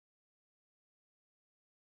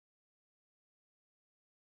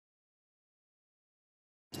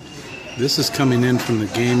This is coming in from the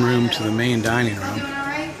game room to the main dining room.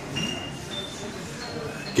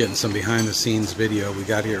 Getting some behind the scenes video. We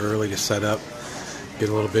got here early to set up, get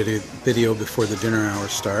a little bit of video before the dinner hour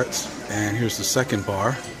starts. And here's the second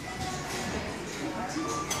bar.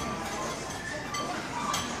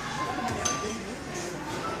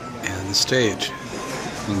 And the stage.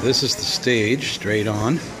 And this is the stage, straight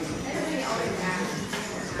on.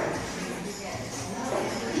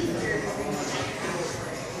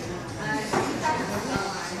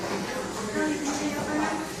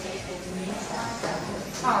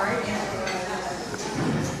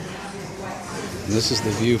 And this is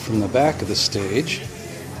the view from the back of the stage.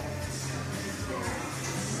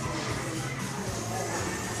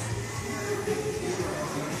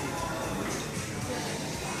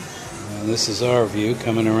 And this is our view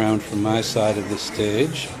coming around from my side of the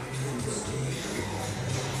stage.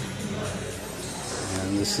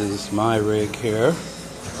 And this is my rig here.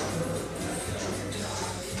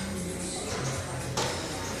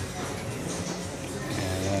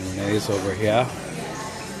 And Renee's over here.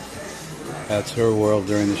 That's her world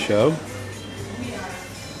during the show.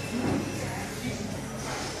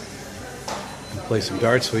 We'll play some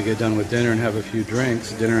darts so we get done with dinner and have a few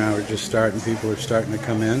drinks. Dinner hour just starting, people are starting to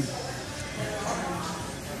come in.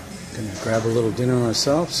 Gonna grab a little dinner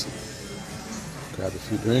ourselves, grab a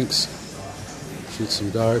few drinks, shoot some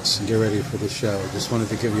darts, and get ready for the show. Just wanted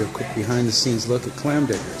to give you a quick behind the scenes look at Clam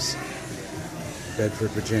Diggers, Bedford,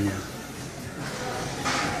 Virginia.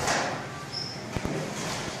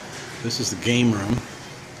 This is the game room.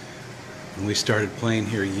 When we started playing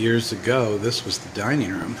here years ago, this was the dining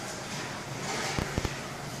room.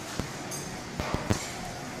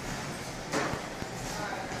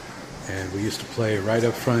 And we used to play right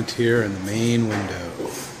up front here in the main window.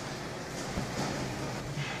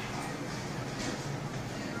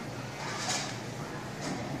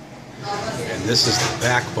 And this is the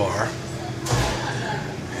back bar.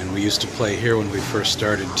 And we used to play here when we first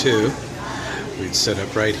started too. We'd set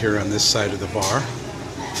up right here on this side of the bar.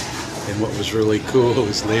 And what was really cool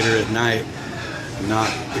was later at night,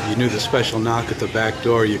 if you knew the special knock at the back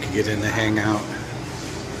door, you could get in to hang out.